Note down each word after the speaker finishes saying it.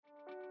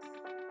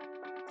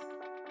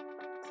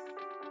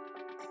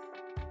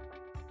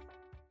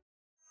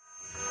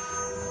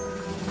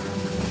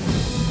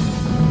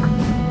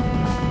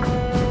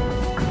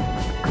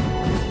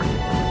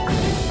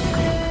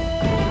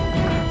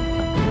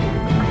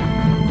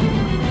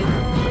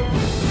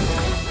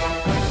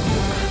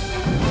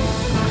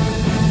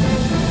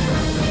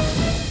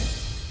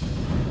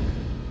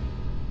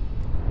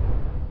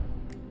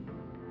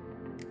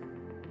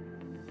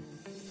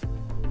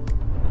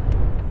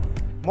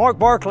Mark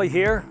Barkley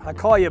here. I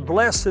call you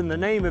blessed in the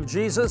name of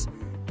Jesus.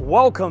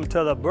 Welcome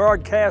to the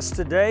broadcast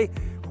today.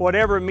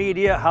 Whatever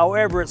media,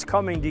 however it's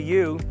coming to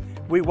you,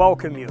 we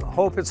welcome you. I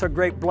hope it's a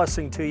great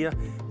blessing to you.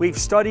 We've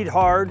studied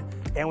hard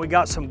and we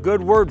got some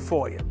good word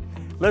for you.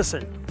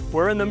 Listen,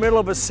 we're in the middle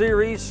of a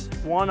series,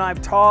 one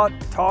I've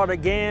taught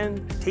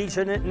again,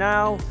 teaching it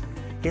now.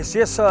 It's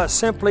just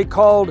simply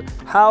called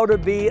How to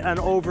Be an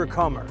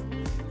Overcomer.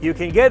 You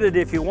can get it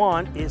if you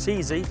want, it's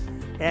easy.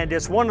 And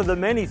it's one of the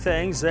many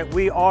things that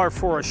we are,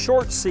 for a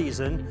short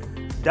season,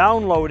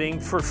 downloading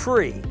for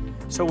free.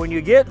 So when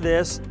you get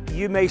this,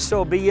 you may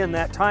still be in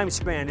that time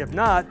span. If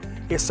not,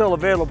 it's still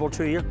available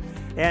to you.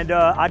 And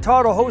I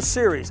taught a whole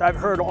series. I've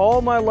heard all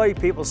my lay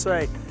people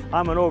say,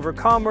 I'm an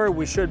overcomer,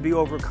 we should be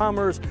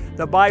overcomers.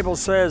 The Bible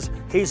says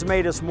He's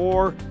made us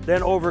more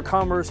than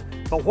overcomers.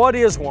 But what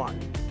is one?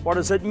 What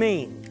does it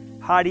mean?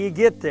 How do you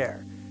get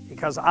there?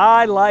 Because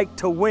I like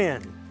to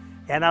win.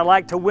 And I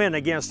like to win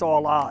against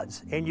all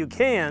odds. And you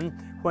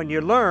can when you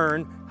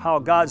learn how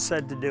God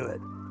said to do it.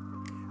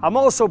 I'm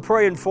also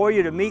praying for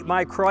you to meet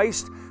my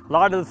Christ. A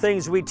lot of the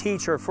things we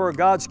teach are for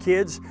God's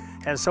kids.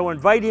 And so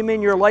invite Him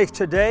in your life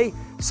today.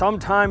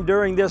 Sometime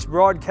during this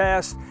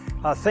broadcast,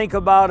 think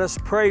about us,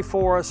 pray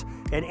for us.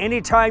 And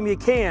anytime you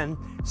can,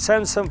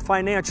 send some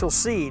financial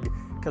seed,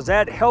 because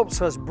that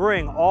helps us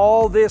bring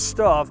all this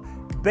stuff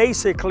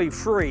basically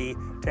free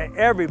to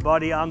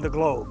everybody on the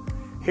globe.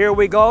 Here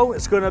we go.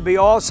 It's going to be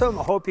awesome.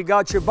 I hope you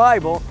got your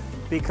Bible,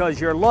 because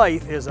your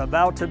life is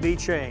about to be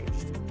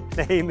changed.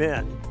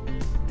 Amen.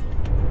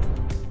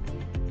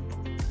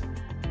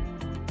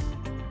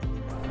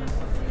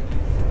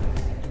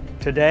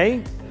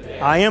 Today,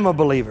 I am a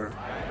believer.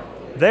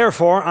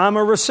 Therefore, I'm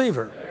a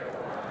receiver.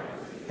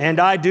 And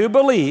I do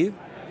believe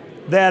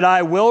that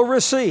I will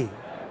receive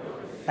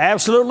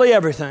absolutely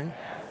everything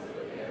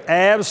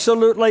that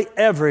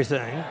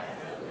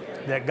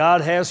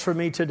God has for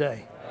me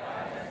today.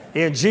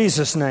 In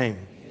Jesus' name.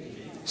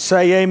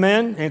 Say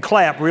amen and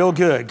clap real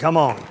good. Come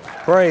on.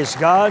 Praise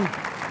God.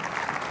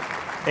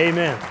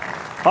 Amen.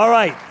 All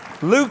right.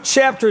 Luke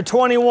chapter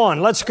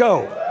 21. Let's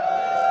go.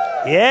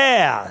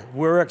 Yeah.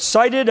 We're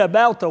excited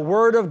about the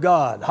Word of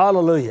God.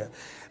 Hallelujah.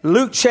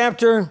 Luke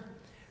chapter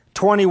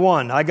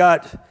 21. I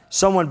got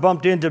someone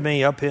bumped into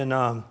me up in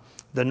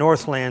the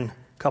Northland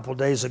a couple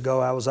days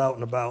ago. I was out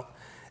and about.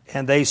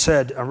 And they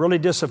said, I'm really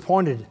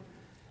disappointed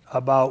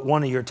about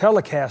one of your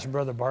telecasts,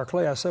 Brother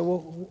Barkley. I said,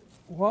 well,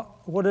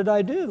 what did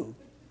I do?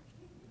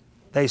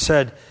 They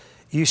said,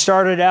 you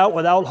started out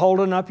without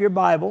holding up your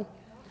Bible,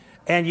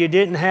 and you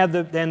didn't have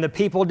and the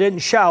people didn't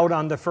shout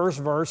on the first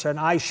verse, and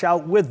I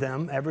shout with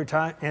them every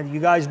time, and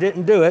you guys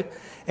didn't do it.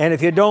 And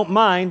if you don't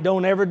mind,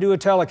 don't ever do a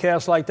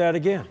telecast like that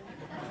again.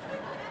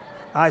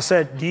 I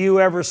said, do you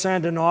ever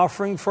send an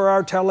offering for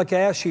our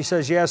telecast? She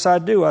says, yes, I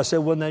do. I said,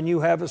 well, then you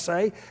have a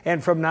say.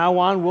 And from now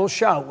on, we'll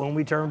shout when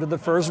we turn to the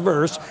first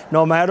verse,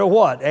 no matter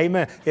what.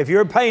 Amen. If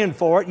you're paying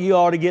for it, you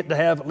ought to get to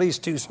have at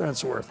least 2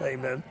 cents worth.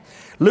 Amen.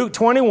 Luke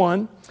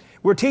 21,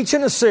 we're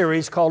teaching a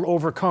series called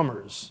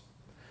Overcomers.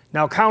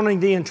 Now, counting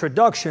the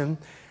introduction,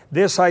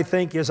 this, I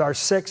think, is our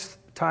 6th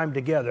time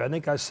together. I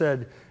think I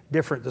said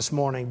different this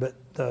morning, but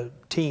the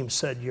team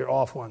said you're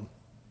off one.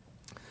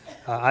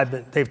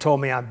 They've told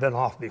me I've been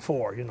off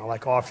before,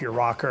 like off your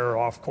rocker or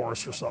off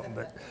course or something,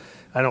 but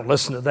I don't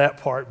listen to that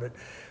part. But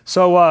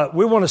so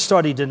we want to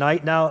study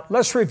tonight. Now,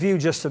 let's review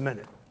just a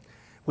minute.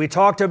 We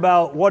talked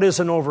about what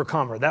is an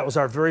overcomer. That was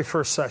our very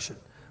first session.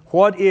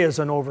 What is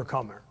an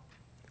overcomer?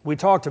 We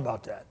talked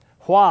about that.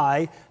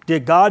 Why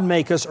did God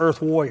make us earth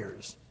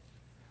warriors?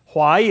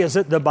 Why is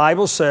it the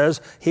Bible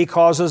says He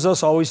causes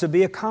us always to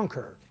be a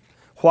conqueror?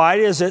 Why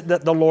is it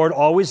that the Lord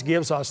always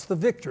gives us the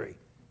victory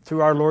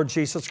through our Lord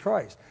Jesus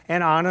Christ?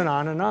 And on and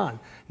on and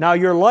on. Now,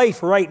 your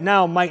life right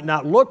now might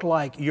not look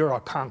like you're a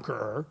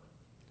conqueror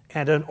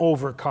and an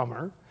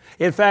overcomer.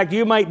 In fact,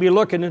 you might be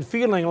looking and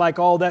feeling like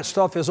all that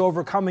stuff is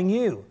overcoming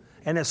you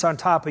and it's on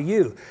top of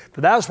you.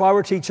 But that's why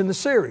we're teaching the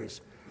series,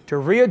 to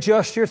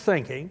readjust your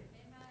thinking,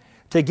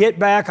 to get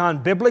back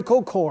on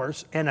biblical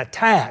course and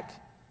attack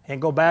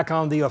and go back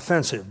on the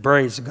offensive.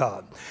 Praise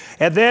God.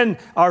 And then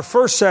our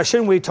first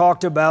session, we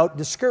talked about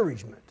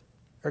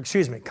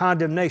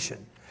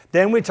condemnation.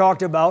 Then we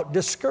talked about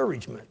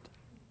discouragement.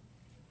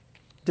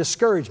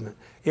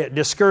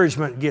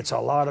 Discouragement gets a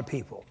lot of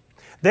people.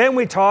 Then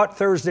we taught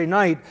Thursday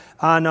night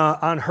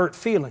on hurt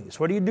feelings.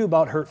 What do you do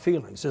about hurt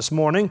feelings? This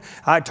morning,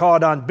 I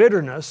taught on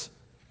bitterness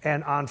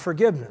and on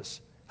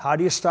forgiveness. How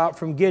do you stop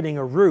from getting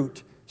a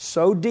root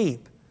so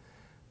deep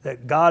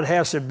that God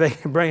has to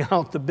bring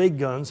out the big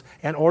guns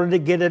in order to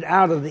get it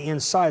out of the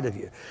inside of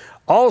you?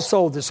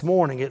 Also this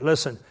morning,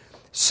 listen,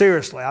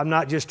 seriously, I'm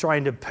not just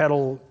trying to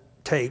peddle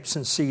tapes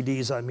and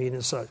CDs,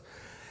 and such.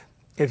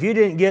 If you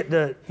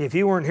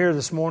weren't here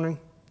this morning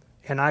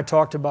and I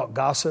talked about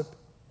gossip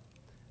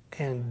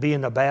and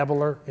being a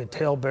babbler and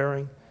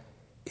tale-bearing,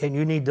 and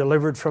you need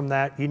delivered from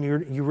that,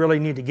 you really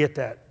need to get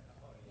that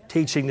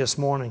teaching this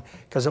morning,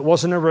 because it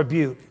wasn't a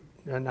rebuke.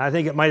 And I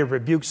think it might have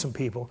rebuked some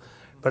people,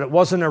 but it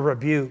wasn't a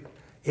rebuke.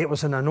 It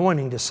was an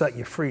anointing to set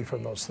you free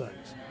from those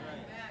things.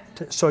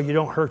 so you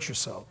don't hurt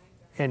yourself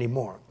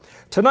anymore.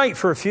 Tonight,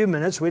 for a few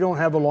minutes, we don't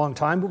have a long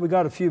time, but we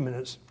got a few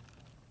minutes.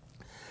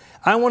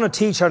 I want to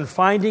teach on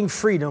finding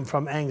freedom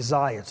from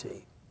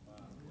anxiety.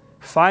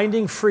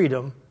 Finding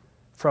freedom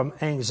from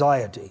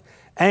anxiety.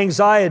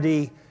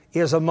 Anxiety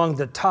is among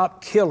the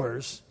top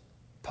killers,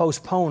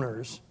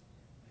 postponers,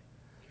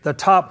 the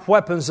top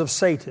weapons of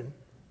Satan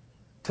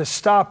to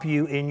stop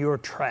you in your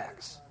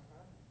tracks,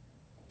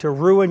 to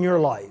ruin your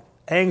life.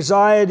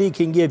 Anxiety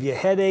can give you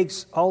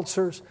headaches,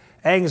 ulcers.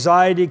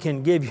 Anxiety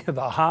can give you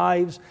the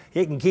hives.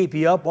 It can keep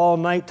you up all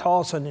night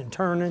tossing and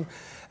turning.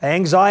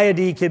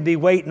 Anxiety can be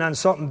waiting on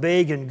something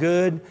big and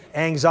good.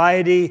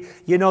 Anxiety,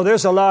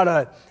 there's a lot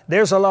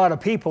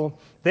of people,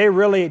 they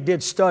really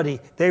did study.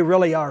 They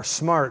really are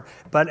smart.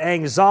 But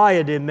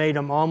anxiety made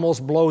them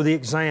almost blow the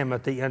exam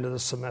at the end of the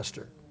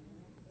semester.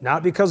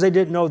 Not because they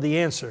didn't know the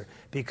answer,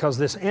 because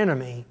this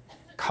enemy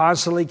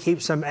constantly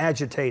keeps them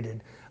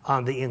agitated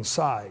on the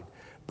inside.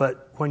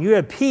 But when you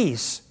have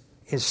peace,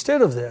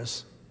 instead of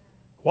this,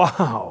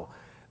 wow,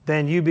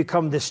 then you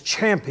become this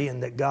champion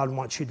that God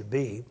wants you to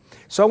be.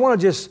 So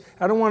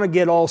I don't want to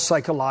get all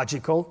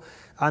psychological.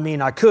 I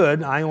mean, I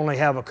could. I only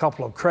have a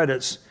couple of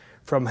credits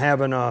from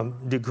having a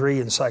degree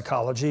in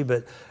psychology,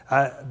 but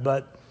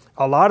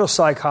a lot of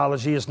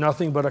psychology is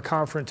nothing but a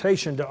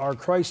confrontation to our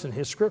Christ and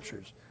His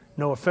Scriptures.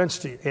 No offense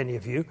to any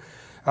of you.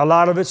 A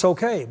lot of it's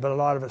okay, but a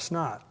lot of it's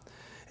not.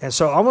 And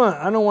so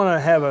I don't want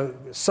to have a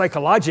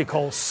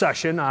psychological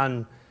session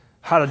on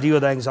how to deal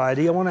with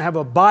anxiety. I want to have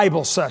a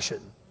Bible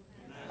session.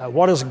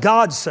 What does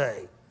God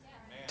say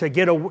to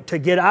get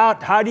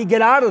out? How do you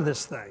get out of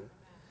this thing?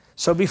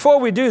 So before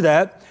we do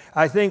that,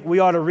 I think we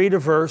ought to read a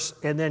verse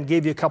and then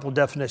give you a couple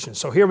definitions.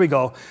 So here we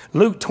go.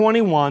 Luke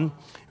 21,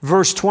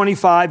 verse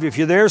 25. If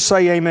you're there,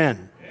 say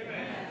amen.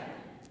 Amen.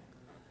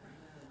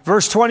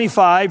 Verse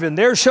 25, and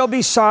there shall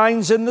be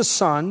signs in the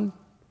sun,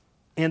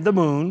 in the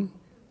moon,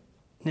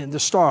 and in the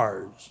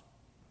stars.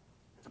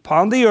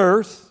 Upon the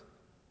earth,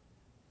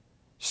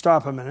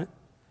 stop a minute,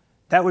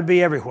 that would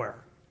be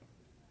everywhere.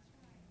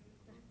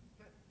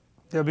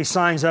 There'll be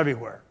signs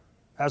everywhere.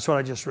 That's what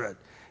I just read.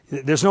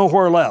 There's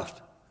nowhere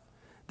left.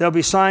 There'll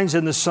be signs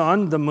in the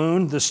sun, the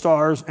moon, the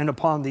stars, and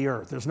upon the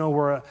earth. There's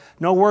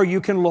nowhere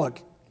you can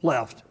look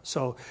left.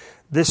 So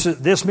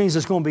this means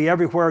it's going to be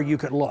everywhere you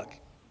could look.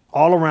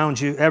 All around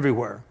you,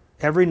 everywhere.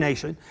 Every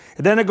nation.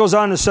 And then it goes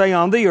on to say,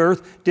 on the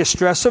earth,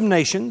 distress of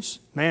nations.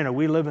 Man, are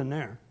we living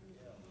there?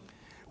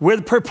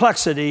 With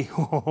perplexity.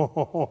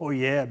 Oh,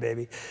 yeah,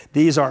 baby.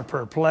 These are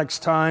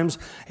perplexed times.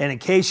 And in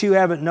case you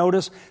haven't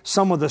noticed,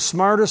 some of the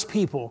smartest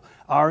people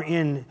are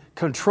in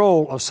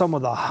control of some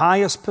of the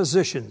highest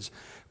positions,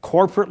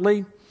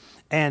 corporately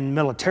and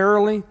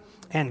militarily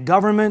and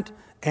government,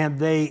 and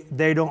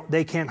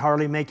they can't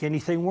hardly make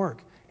anything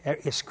work.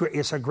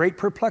 It's a great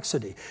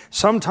perplexity.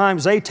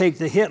 Sometimes they take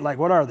the hit like,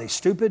 what are they,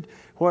 stupid?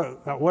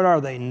 What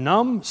are they,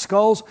 numb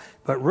skulls?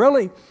 But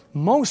really,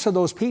 most of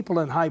those people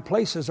in high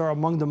places are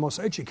among the most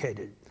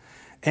educated.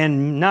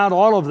 And not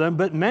all of them,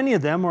 but many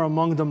of them are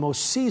among the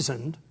most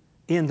seasoned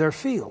in their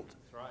field.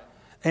 That's right.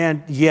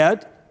 And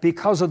yet,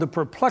 because of the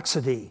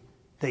perplexity,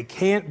 they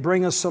can't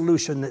bring a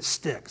solution that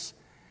sticks,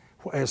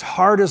 as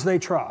hard as they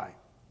try.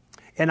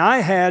 And I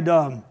had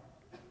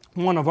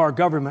one of our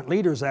government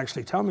leaders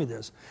actually tell me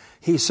this.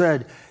 He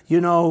said,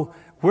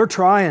 we're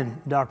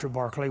trying, Dr.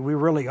 Barclay, we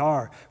really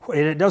are.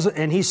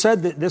 And he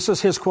said that, this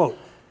is his quote,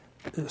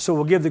 so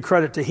we'll give the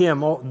credit to him,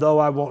 though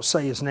I won't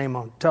say his name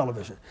on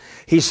television.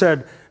 He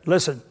said,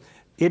 listen,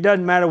 it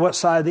doesn't matter what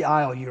side of the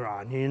aisle you're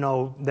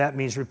on. That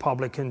means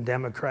Republican,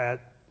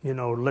 Democrat,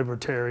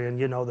 Libertarian,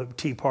 the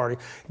Tea Party.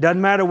 It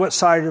doesn't matter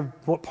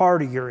what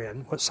party you're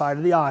in, what side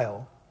of the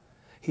aisle.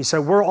 He said,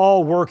 we're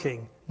all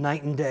working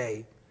night and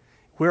day.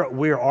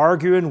 We're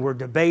arguing, we're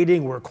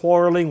debating, we're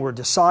quarreling, we're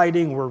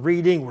deciding, we're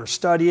reading, we're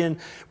studying.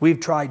 We've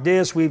tried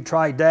this, we've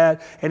tried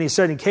that. And he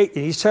said,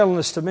 he's telling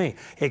this to me,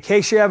 in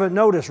case you haven't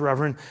noticed,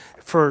 Reverend,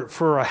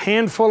 for a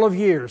handful of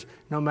years,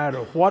 no matter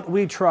what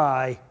we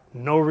try,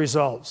 no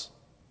results.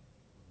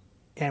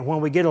 And when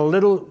we get a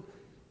little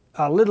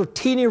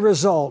teeny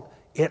result,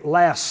 it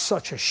lasts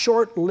such a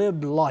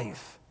short-lived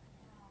life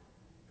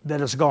that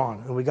is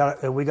gone. And we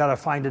got to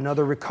find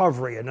another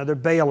recovery, another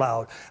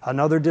bailout,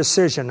 another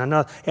decision.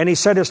 And he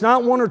said it's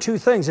not one or two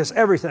things, it's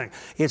everything.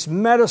 It's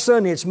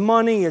medicine, it's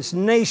money, it's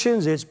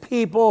nations, it's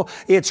people,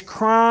 it's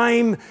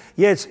crime,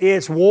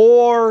 it's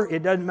war.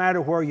 It doesn't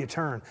matter where you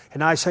turn.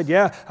 And I said,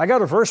 yeah, I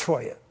got a verse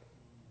for you.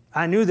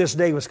 I knew this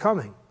day was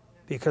coming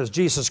because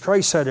Jesus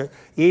Christ said it,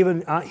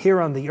 even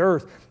here on the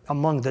earth,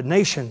 among the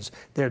nations,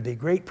 there'd be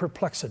great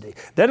perplexity.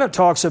 Then it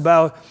talks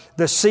about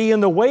the sea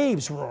and the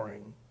waves roaring.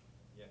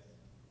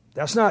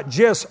 That's not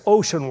just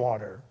ocean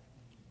water.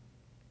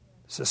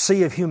 It's the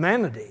sea of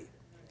humanity.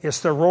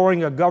 It's the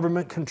roaring of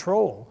government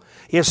control.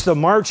 It's the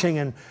marching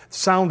and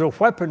sound of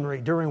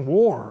weaponry during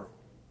war.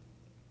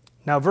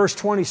 Now, verse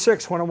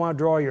 26, what I want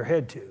to draw your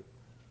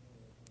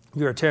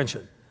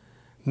attention.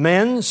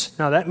 Men's,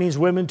 now that means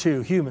women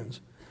too, humans.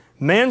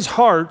 Men's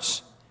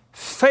hearts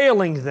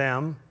failing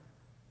them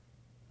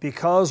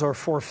because of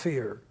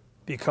fear.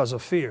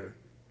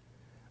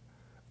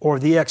 or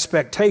the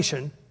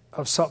expectation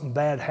of something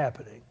bad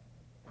happening.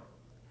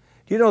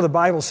 You know, the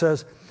Bible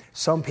says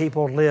some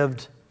people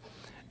lived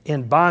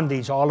in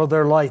bondage all of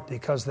their life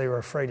because they were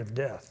afraid of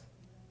death.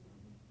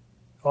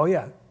 Oh,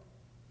 yeah.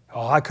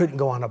 Oh, I couldn't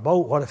go on a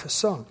boat. What if it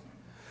sunk?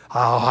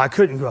 Oh, I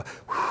couldn't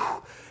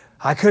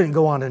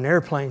go on an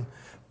airplane.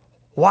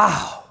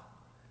 Wow.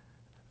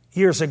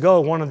 Years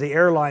ago, one of the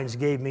airlines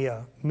gave me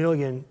a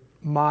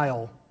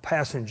 1,000,000-mile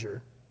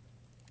passenger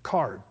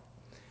card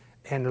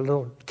and the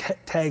little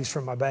tags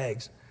for my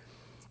bags.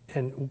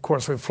 And, of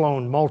course, we've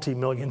flown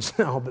multi-millions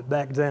now, but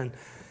back then.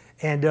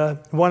 And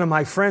one of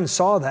my friends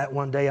saw that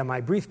one day on my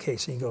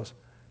briefcase, and he goes,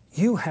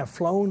 "You have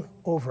flown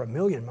over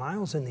 1,000,000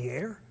 miles in the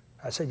air?"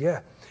 I said,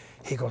 "Yeah."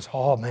 He goes,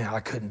 "Oh, man, I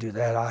couldn't do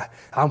that.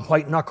 I'm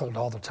white-knuckled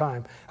all the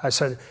time." I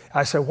said,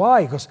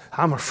 "Why?" He goes,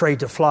 "I'm afraid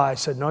to fly." I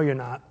said, "No, you're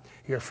not.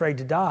 You're afraid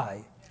to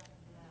die.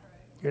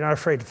 You're not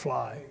afraid to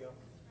fly.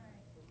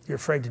 You're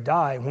afraid to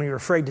die. When you're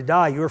afraid to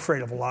die, you're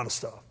afraid of a lot of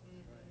stuff."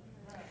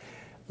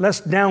 Let's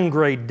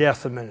downgrade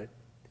death a minute.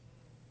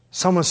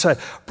 Someone said,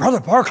 "Brother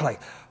Barclay,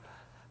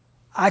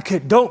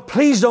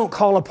 please don't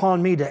call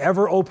upon me to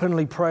ever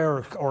openly pray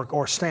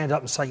or stand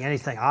up and say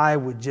anything.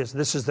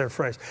 This is their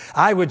phrase,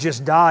 I would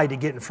just die to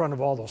get in front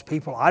of all those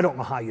people. I don't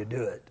know how you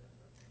do it."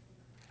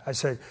 I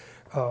said,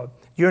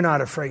 "You're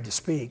not afraid to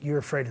speak. You're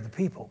afraid of the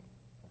people.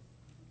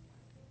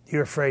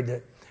 You're afraid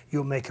that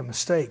you'll make a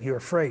mistake. You're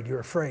afraid.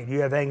 You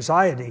have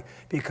anxiety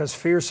because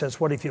fear says,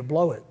 what if you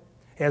blow it?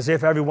 As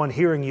if everyone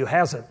hearing you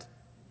hasn't.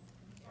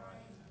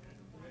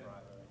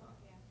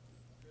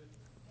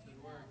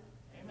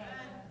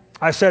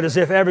 I said, as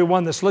if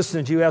everyone that's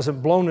listening to you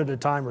hasn't blown it a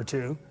time or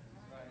two.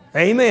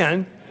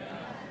 Amen.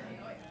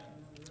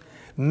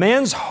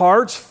 Men's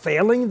hearts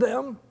failing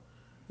them.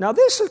 Now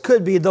this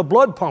could be the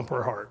blood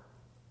pumper heart.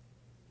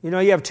 You know,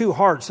 you have two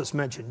hearts that's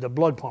mentioned. The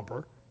blood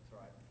pumper,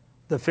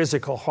 the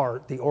physical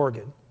heart, the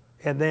organ,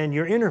 and then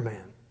your inner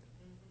man.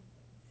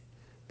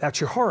 That's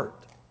your heart.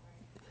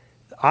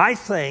 I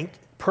think,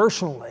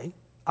 personally,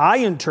 I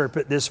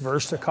interpret this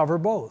verse to cover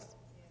both.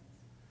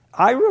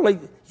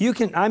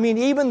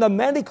 Even the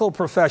medical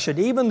profession,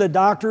 even the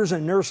doctors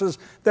and nurses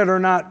that are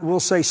not, we'll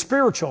say,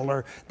 spiritual,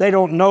 or they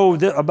don't know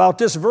about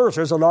this verse.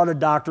 There's a lot of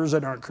doctors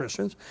that aren't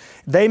Christians.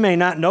 They may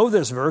not know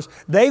this verse.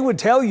 They would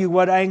tell you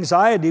what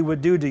anxiety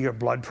would do to your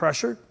blood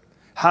pressure,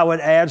 how it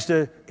adds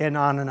to, and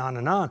on and on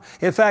and on.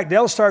 In fact,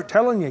 they'll start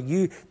telling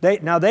you,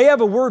 now they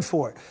have a word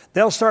for it.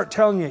 They'll start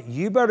telling you,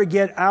 you better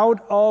get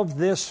out of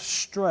this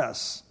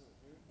stress.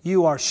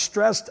 You are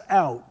stressed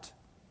out.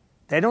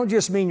 They don't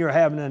just mean you're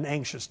having an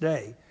anxious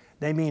day.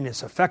 They mean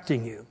it's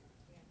affecting you.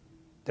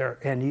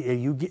 And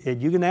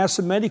you can ask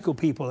the medical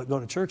people that go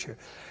to church here.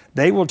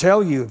 They will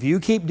tell you, if you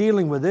keep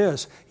dealing with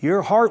this,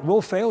 your heart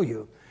will fail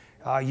you.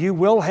 You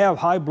will have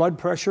high blood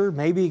pressure,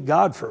 maybe,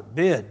 God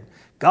forbid,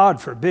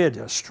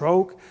 a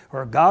stroke,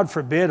 or God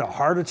forbid, a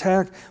heart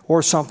attack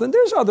or something.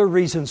 There's other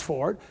reasons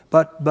for it,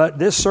 but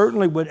this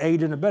certainly would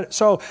aid and abet it.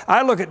 So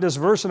I look at this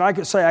verse and I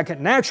could say I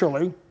can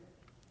naturally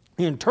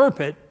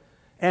interpret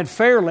and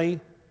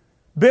fairly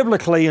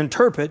biblically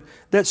interpret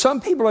that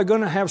some people are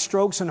going to have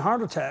strokes and heart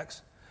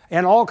attacks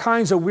and all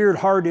kinds of weird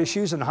heart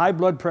issues and high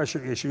blood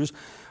pressure issues,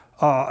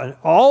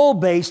 all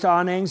based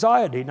on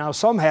anxiety. Now,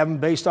 some have them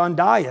based on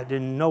diet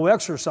and no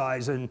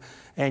exercise, and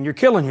you're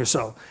killing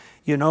yourself,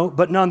 you know.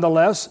 But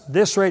nonetheless,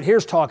 this right here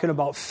is talking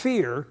about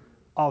fear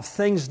of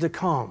things to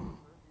come.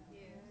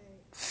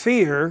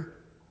 Fear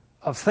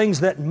of things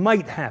that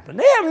might happen.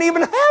 They haven't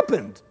even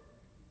happened.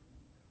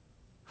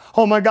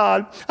 Oh my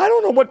God, I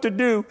don't know what to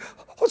do.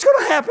 What's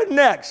going to happen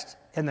next?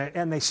 And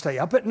they stay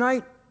up at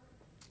night.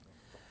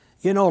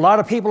 You know, a lot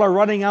of people are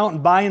running out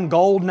and buying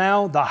gold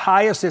now, the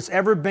highest it's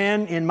ever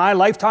been in my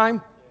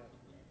lifetime,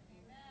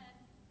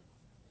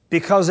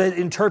 because it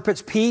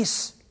interprets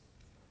peace.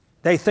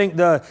 They think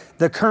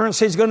the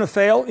currency is going to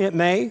fail. It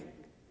may.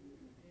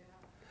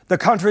 The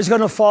country is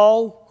going to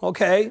fall.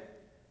 Okay.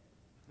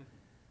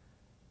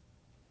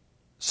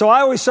 So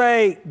I always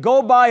say,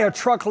 go buy a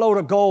truckload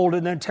of gold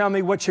and then tell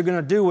me what you're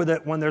going to do with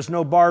it when there's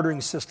no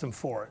bartering system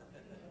for it.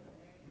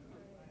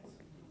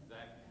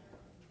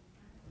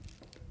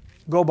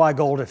 Go buy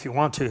gold if you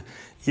want to.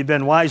 You've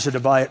been wiser to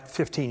buy it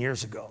 15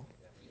 years ago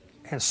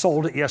and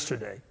sold it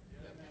yesterday.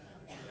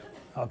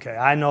 Okay,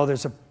 I know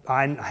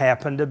I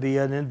happen to be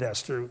an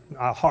investor.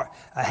 I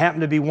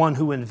happen to be one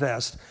who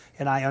invests,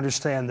 and I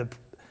understand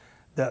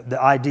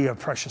the idea of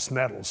precious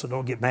metals, so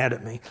don't get mad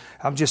at me.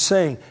 I'm just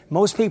saying,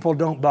 most people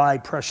don't buy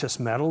precious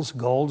metals,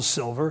 gold,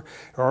 silver,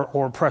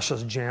 or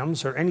precious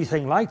gems, or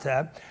anything like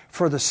that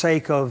for the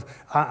sake of,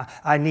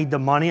 I need the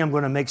money, I'm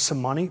going to make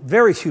some money.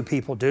 Very few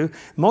people do.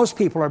 Most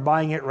people are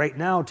buying it right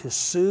now to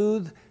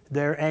soothe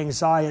their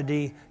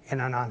anxiety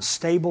in an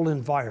unstable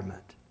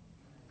environment.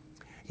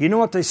 You know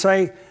what they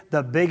say?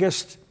 The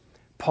biggest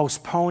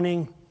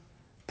postponing,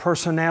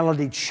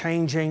 personality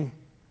changing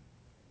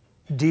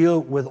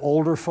deal with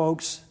older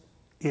folks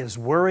is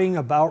worrying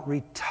about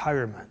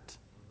retirement.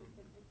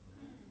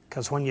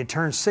 Because when you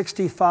turn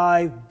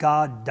 65,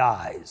 God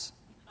dies.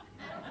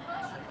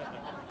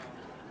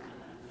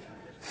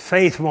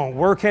 Faith won't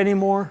work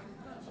anymore.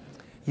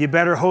 You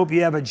better hope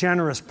you have a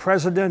generous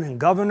president and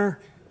governor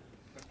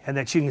and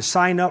that you can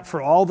sign up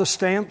for all the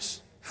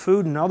stamps,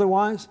 food and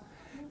otherwise,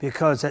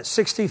 because at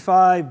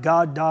 65,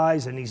 God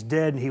dies and He's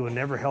dead and He will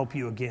never help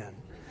you again.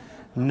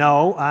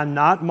 No, I'm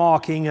not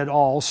mocking at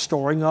all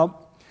storing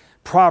up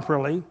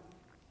properly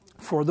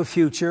for the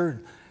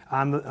future.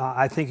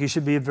 I think you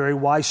should be a very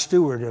wise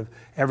steward of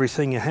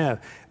everything you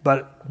have.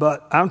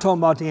 But I'm talking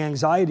about the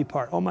anxiety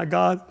part. Oh my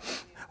God,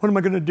 what am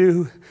I going to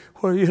do?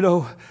 Well,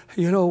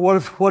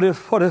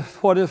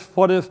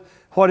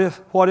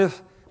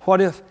 what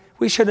if?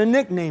 We should have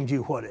nicknamed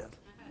you what if.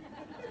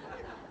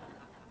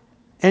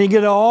 And you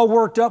get all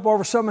worked up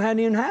over something that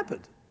hadn't even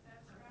happened.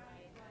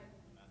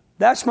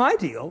 That's my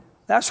deal.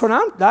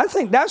 I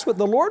think that's what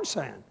the Lord's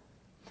saying.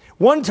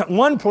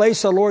 One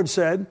place the Lord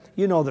said,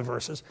 you know the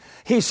verses,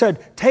 He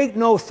said, take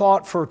no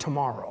thought for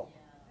tomorrow.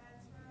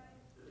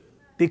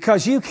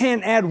 Because you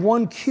can't add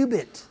 1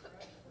 cubit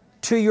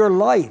to your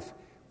life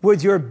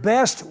with your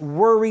best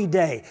worry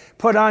day.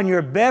 Put on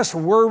your best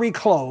worry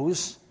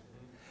clothes.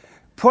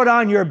 Put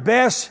on your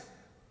best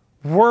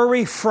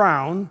worry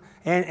frown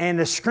and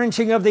the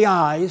scrunching of the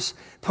eyes.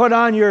 Put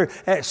on your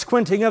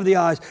squinting of the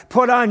eyes.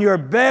 Put on your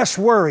best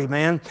worry,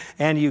 man.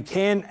 And you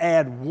can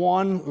add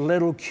 1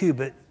 little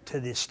cubit to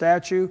the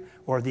statue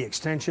or the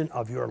extension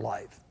of your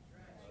life.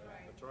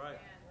 That's right.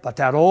 But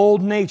that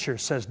old nature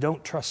says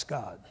don't trust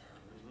God.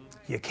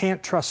 You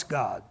can't trust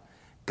God.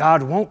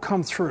 God won't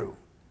come through.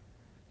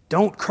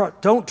 Don't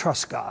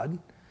trust God.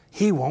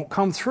 He won't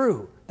come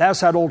through.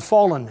 That's that old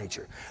fallen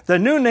nature. The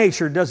new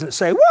nature doesn't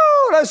say,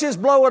 whoa, let's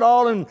just blow it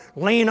all and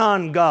lean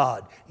on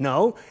God.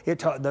 No,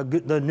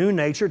 the new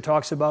nature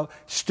talks about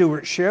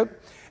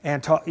stewardship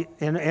and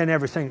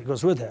everything that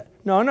goes with that.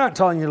 No, I'm not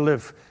telling you to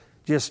live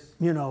just,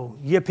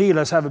 yippee,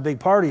 let's have a big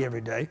party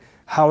every day.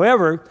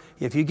 However,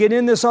 if you get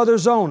in this other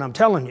zone, I'm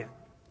telling you,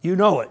 you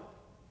know it.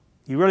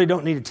 You really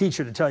don't need a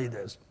teacher to tell you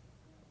this.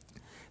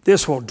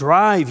 This will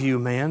drive you,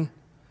 man.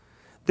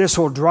 This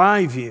will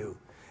drive you.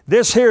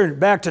 This here,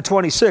 back to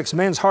 26,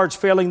 men's hearts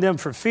failing them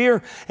for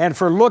fear and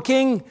for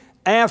looking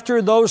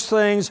after those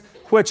things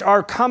which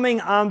are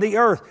coming on the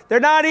earth. They're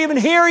not even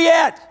here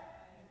yet.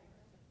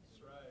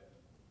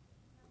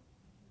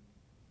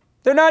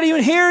 They're not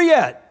even here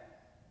yet.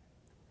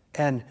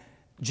 And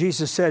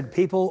Jesus said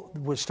people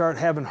would start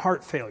having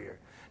heart failure.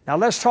 Now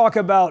let's talk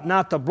about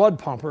not the blood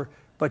pumper,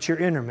 but your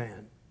inner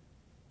man.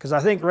 Because I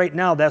think right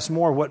now that's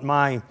more what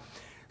my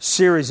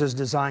series is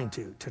designed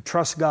to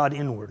trust God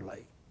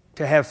inwardly,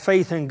 to have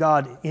faith in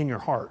God in your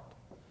heart.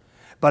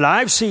 But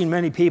I've seen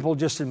many people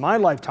just in my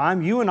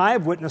lifetime, you and I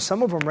have witnessed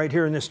some of them right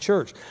here in this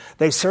church.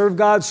 They serve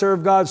God,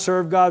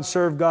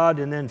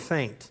 and then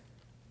faint.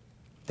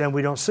 Then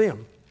we don't see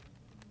them.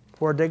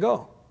 Where'd they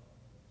go?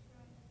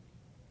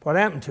 What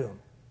happened to them?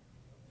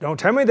 Don't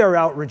tell me they're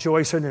out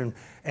rejoicing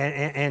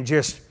and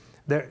just,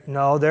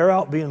 they're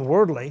out being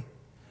worldly,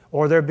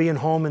 or they're being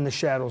home in the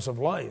shadows of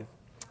life.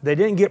 They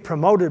didn't get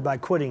promoted by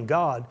quitting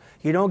God.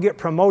 You don't get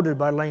promoted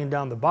by laying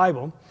down the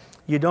Bible.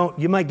 You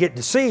might get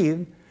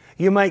deceived.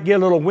 You might get a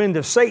little wind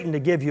of Satan to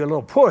give you a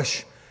little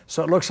push,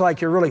 so it looks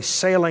like you're really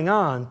sailing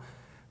on.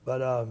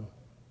 But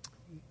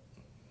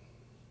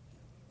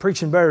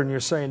preaching better than you're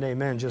saying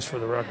amen, just for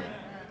the record.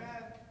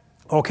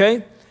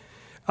 Okay?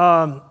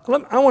 I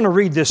want to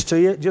read this to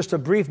you, just a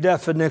brief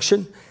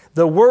definition.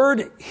 The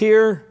word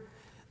here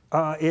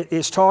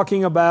is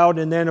talking about,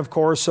 and then, of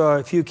course,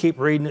 if you keep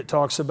reading, it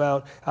talks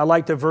about, I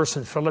like the verse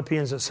in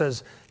Philippians that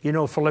says,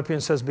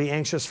 Philippians says, be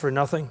anxious for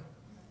nothing.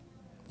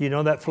 You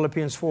know that,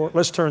 Philippians 4?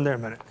 Let's turn there a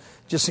minute.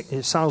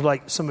 It sounds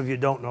like some of you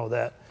don't know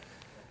that.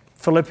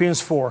 Philippians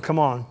 4, come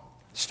on.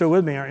 Still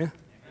with me, aren't you?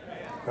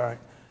 Yeah. All right.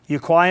 You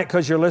quiet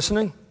because you're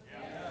listening?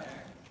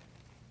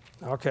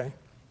 Yeah. Okay.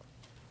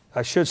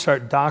 I should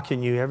start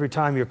docking you. Every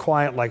time you're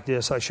quiet like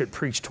this, I should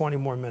preach 20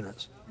 more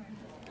minutes.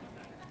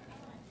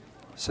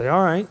 Say,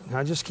 all right,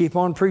 I just keep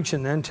on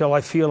preaching then until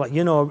I feel like,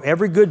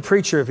 every good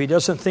preacher, if he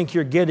doesn't think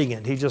you're getting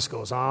it, he just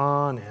goes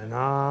on and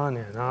on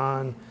and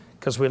on.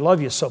 Because we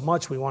love you so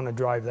much, we want to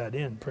drive that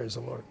in. Praise the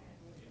Lord.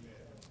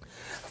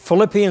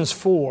 Philippians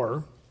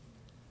 4,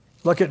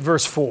 look at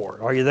verse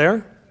 4. Are you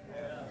there?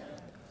 Yeah.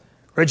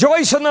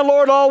 Rejoice in the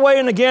Lord always,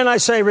 and again I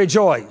say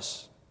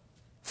rejoice.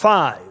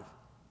 5.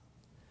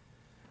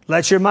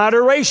 Let your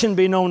moderation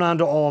be known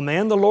unto all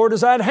men. The Lord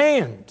is at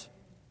hand.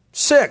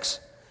 6.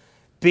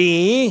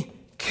 Be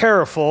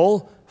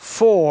careful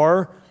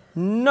for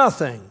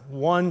nothing.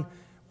 One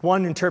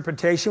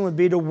interpretation would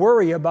be to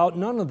worry about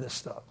none of this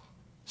stuff.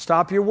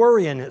 Stop your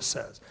worrying, it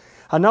says.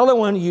 Another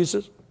one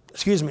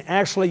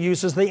actually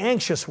uses the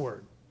anxious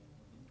word.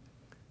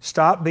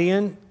 Stop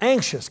being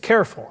anxious,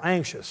 careful,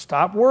 anxious.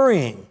 Stop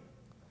worrying.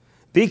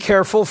 Be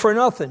careful for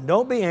nothing.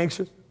 Don't be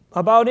anxious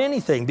about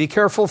anything. Be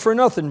careful for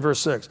nothing, verse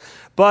 6.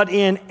 But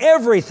in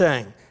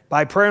everything,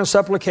 by prayer and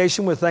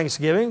supplication with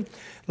thanksgiving,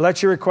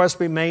 let your requests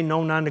be made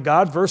known unto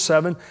God, verse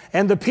 7.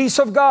 And the peace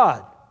of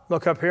God,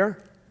 look up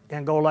here,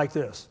 and go like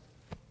this.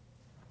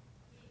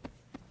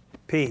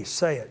 Peace,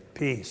 say it,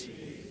 peace.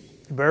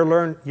 You better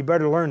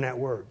learn that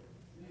word.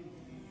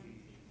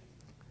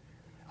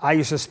 I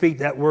used to speak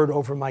that word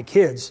over my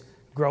kids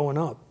growing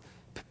up.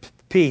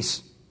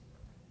 Peace.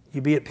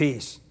 You be at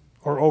peace.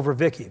 Or over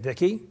Vicky.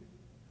 Vicky,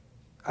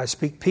 I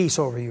speak peace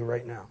over you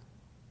right now.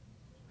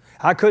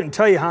 I couldn't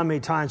tell you how many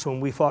times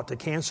when we fought the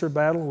cancer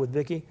battle with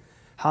Vicky,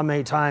 how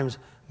many times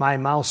my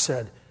mouth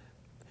said,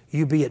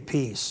 you be at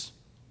peace.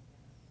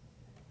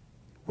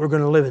 We're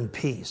going to live in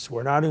peace.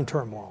 We're not in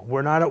turmoil.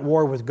 We're not at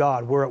war with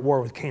God. We're at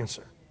war with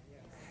cancer.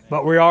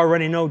 But we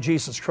already know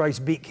Jesus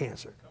Christ beat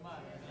cancer.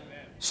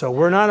 So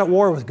we're not at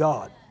war with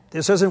God.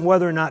 This isn't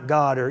whether or not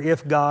God, or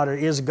if God, or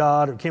is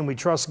God, or can we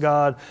trust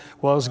God?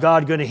 Well, is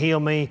God going to heal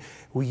me?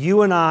 Well,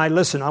 you and I,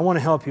 listen, I want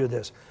to help you with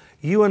this.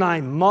 You and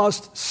I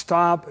must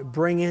stop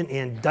bringing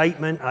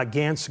indictment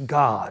against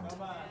God.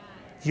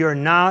 You're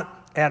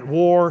not at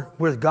war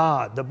with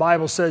God. The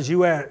Bible says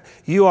you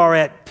are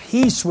at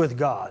peace with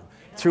God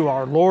through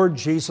our Lord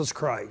Jesus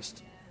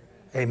Christ.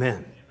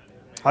 Amen.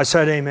 I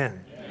said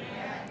amen.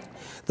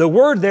 The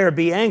word there,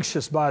 be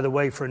anxious, by the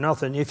way, for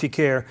nothing, if you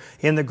care,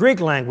 in the Greek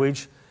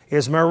language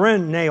is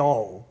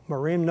marimneo,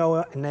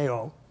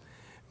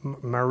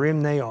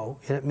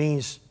 and it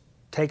means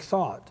take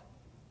thought.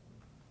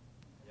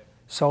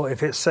 So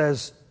if it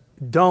says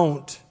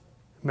don't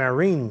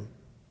marineo,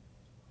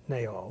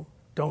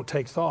 don't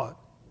take thought,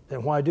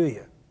 then why do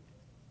you?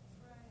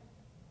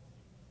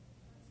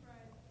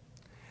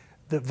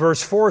 The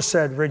verse 4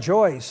 said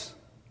rejoice.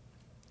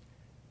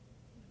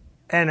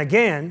 And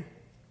again,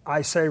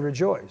 I say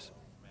rejoice.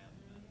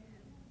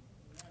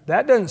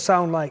 That doesn't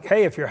sound like,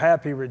 hey, if you're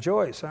happy,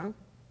 rejoice, huh?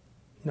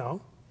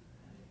 No.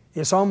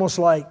 It's almost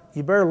like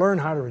you better learn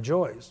how to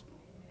rejoice.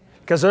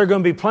 Because there are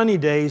going to be plenty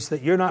of days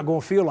that you're not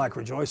going to feel like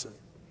rejoicing.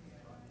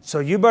 So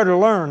you better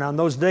learn on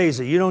those days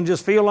that you don't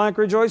just feel like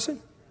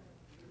rejoicing,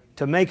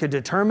 to make a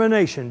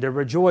determination to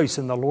rejoice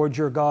in the Lord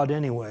your God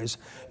anyways,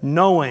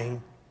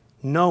 knowing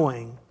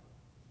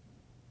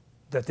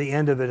that the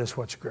end of it is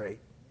what's great.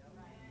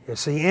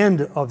 It's the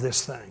end of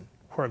this thing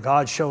where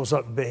God shows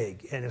up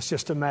big, and it's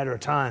just a matter of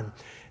time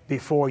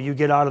before you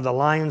get out of the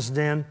lion's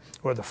den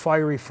or the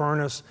fiery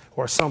furnace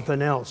or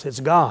something else.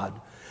 It's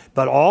God.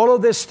 But all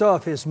of this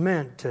stuff is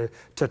meant to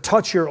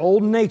touch your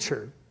old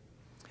nature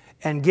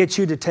and get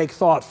you to take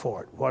thought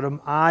for it. What am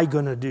I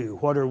going to do?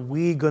 What are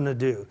we going to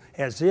do?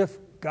 As if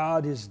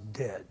God is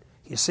dead.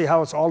 You see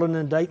how it's all an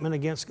indictment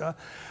against God?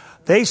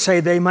 They say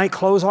they might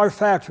close our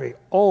factory.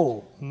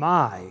 Oh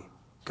my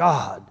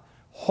God,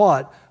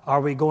 what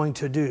are we going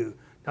to do?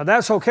 Now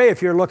that's okay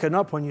if you're looking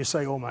up when you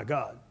say, oh my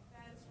God.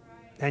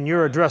 And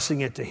you're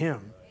addressing it to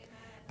Him.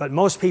 But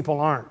most people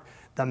aren't.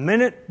 The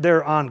minute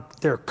they're on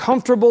their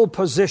comfortable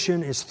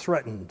position is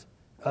threatened,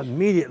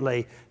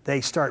 immediately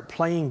they start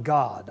playing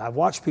God. I've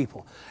watched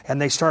people, and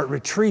they start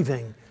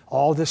retrieving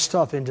all this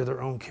stuff into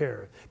their own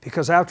care.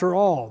 Because after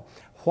all,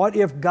 what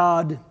if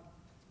God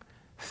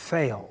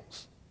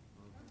fails?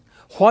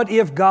 What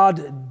if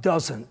God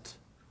doesn't?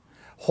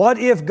 What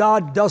if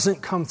God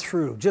doesn't come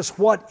through? Just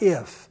what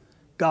if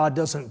God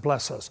doesn't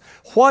bless us?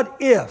 What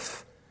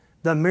if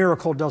the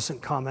miracle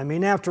doesn't come? I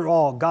mean, after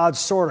all, God's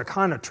sort of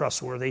kind of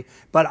trustworthy,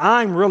 but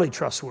I'm really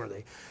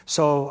trustworthy.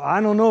 So I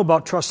don't know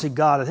about trusting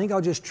God. I think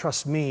I'll just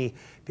trust me,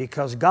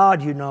 because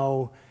God, you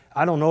know,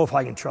 I don't know if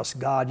I can trust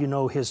God. You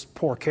know His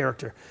poor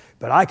character,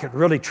 but I could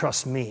really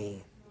trust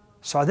me.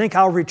 So I think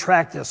I'll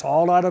retract this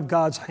all out of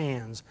God's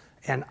hands,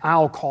 and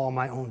I'll call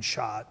my own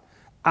shot.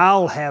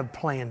 I'll have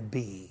plan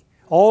B.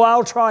 Oh,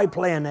 I'll try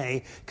plan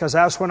A, because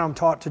that's what I'm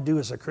taught to do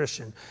as a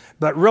Christian.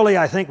 But really,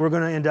 I think we're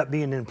going to end up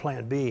being in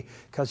plan B.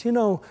 Because, you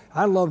know,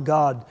 I love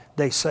God,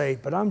 they say,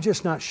 but I'm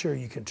just not sure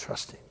you can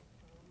trust Him.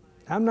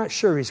 I'm not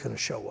sure He's going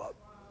to show up.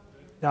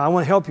 Now, I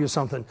want to help you with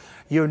something.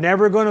 You're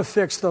never going to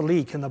fix the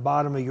leak in the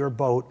bottom of your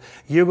boat.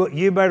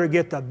 You better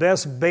get the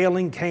best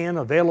bailing can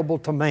available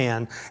to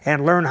man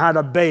and learn how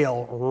to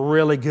bail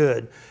really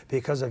good.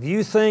 Because if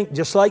you think,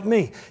 just like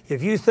me,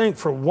 if you think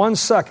for 1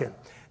 second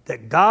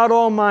that God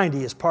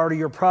Almighty is part of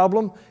your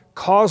problem,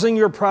 causing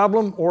your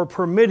problem, or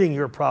permitting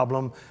your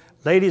problem,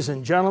 ladies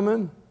and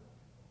gentlemen,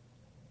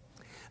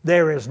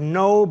 there is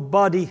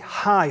nobody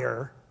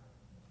higher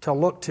to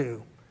look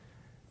to.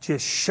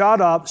 Just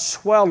shut up,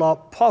 swell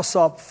up, puss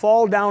up,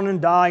 fall down and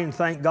die, and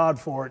thank God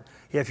for it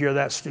if you're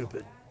that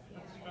stupid.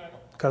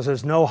 Because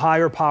there's no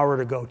higher power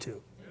to go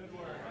to.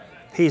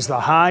 He's the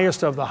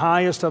highest of the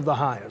highest of the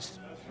highest.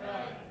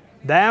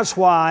 That's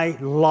why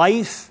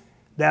life,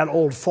 that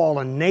old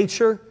fallen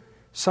nature,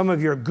 some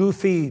of your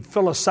goofy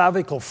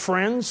philosophical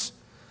friends,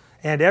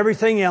 and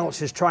everything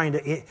else is trying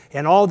to,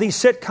 and all these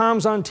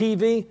sitcoms on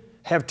TV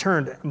have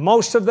turned,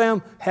 most of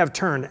them have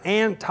turned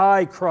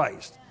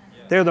anti-Christ.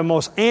 They're the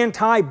most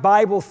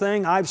anti-Bible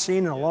thing I've seen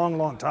in a long,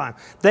 long time.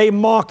 They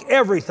mock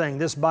everything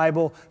this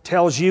Bible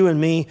tells you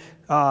and me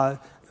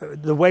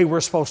the way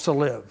we're supposed to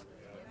live.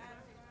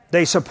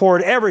 They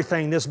support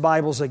everything this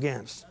Bible's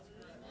against.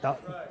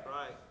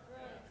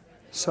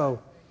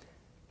 So,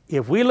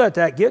 if we let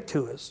that get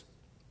to us,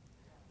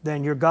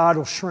 then your God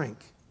will shrink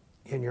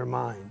in your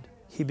mind.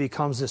 He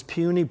becomes this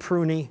puny,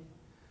 pruny,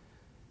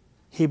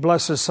 He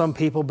blesses some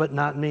people, but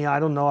not me.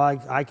 I don't know.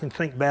 I can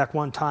think back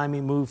one time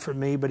He moved for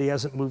me, but He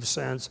hasn't moved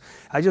since.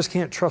 I just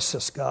can't trust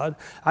this God.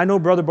 I know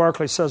Brother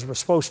Barclay says we're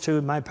supposed to.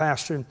 My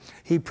pastor,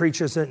 he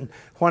preaches it. And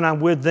when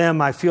I'm with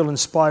them, I feel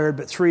inspired.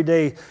 But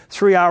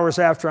 3 hours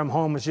after I'm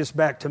home, it's just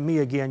back to me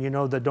again,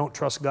 the don't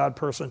trust God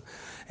person.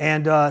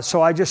 And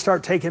so I just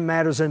start taking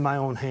matters in my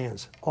own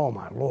hands. Oh,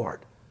 my Lord.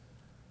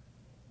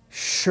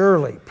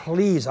 Surely,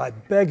 please, I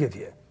beg of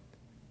you,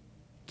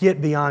 get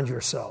beyond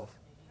yourself.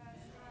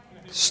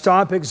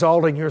 Stop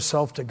exalting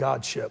yourself to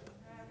Godship.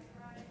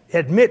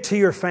 Admit to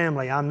your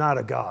family, I'm not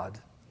a God.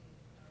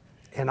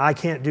 And I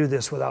can't do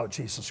this without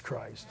Jesus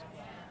Christ.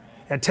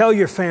 And tell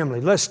your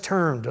family, let's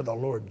turn to the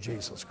Lord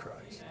Jesus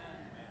Christ.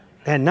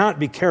 And not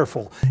be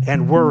careful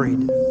and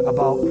worried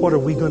about what are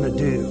we going to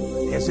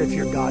do as if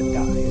your God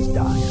is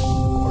dying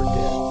or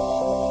dead.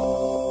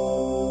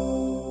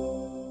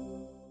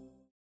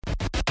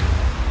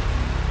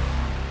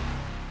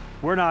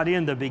 We're not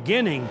in the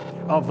beginning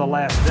of the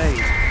last days.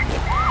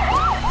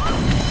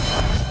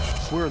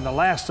 We're in the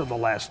last of the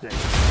last days.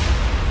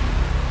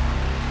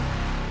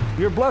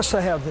 You're blessed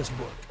to have this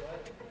book.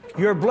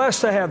 You're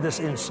blessed to have this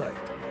insight.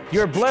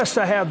 You're blessed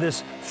to have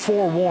this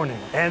forewarning.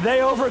 And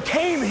they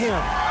overcame Him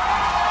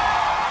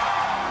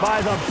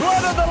by the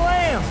blood of the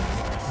Lamb,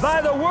 by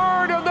the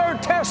word of their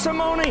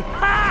testimony.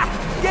 Ha!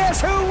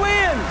 Guess who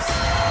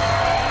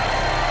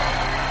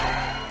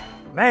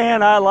wins?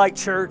 Man, I like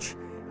church.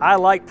 I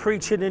like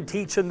preaching and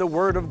teaching the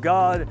Word of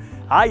God.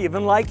 I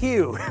even like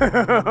you.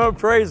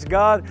 Praise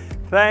God.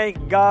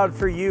 Thank God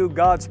for you,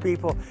 God's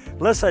people.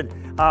 Listen,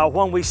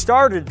 when we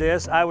started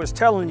this, I was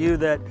telling you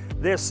that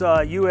this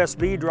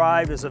USB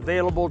drive is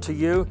available to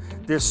you.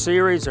 This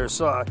series,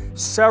 there's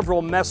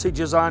several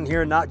messages on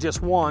here, not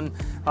just one,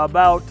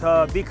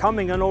 about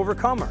becoming an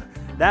overcomer.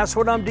 That's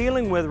what I'm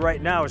dealing with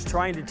right now, is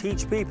trying to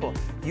teach people.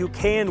 You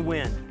can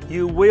win.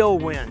 You will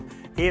win.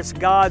 It's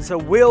God's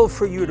will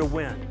for you to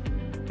win.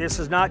 This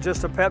is not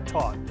just a pep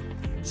talk.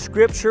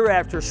 Scripture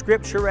after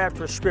scripture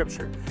after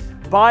scripture.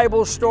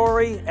 Bible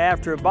story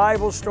after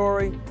Bible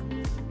story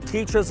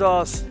teaches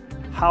us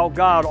how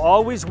God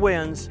always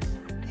wins.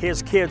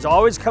 His kids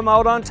always come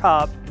out on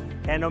top.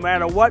 And no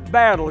matter what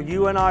battle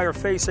you and I are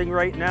facing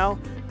right now,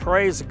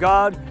 praise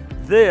God,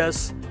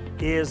 this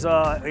is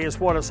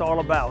what it's all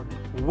about.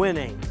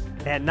 Winning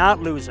and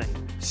not losing.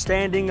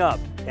 Standing up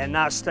and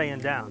not staying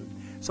down.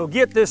 So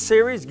get this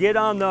series. Get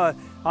on the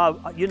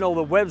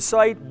the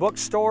website,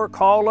 bookstore,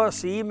 call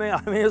us, email.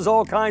 I mean, there's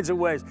all kinds of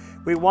ways.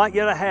 We want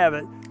you to have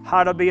it,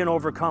 how to be an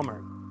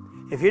overcomer.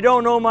 If you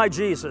don't know my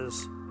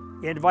Jesus,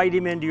 invite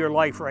Him into your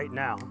life right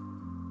now.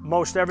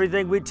 Most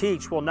everything we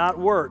teach will not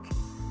work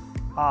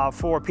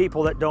for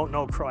people that don't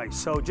know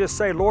Christ. So just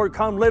say, Lord,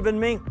 come live in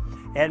me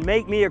and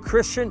make me a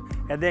Christian,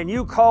 and then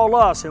you call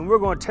us and we're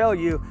going to tell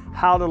you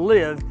how to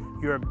live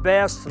your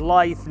best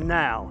life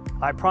now.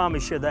 I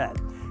promise you that.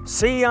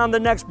 See you on the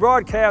next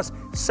broadcast.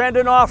 Send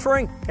an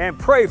offering and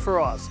pray for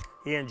us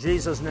in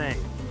Jesus' name.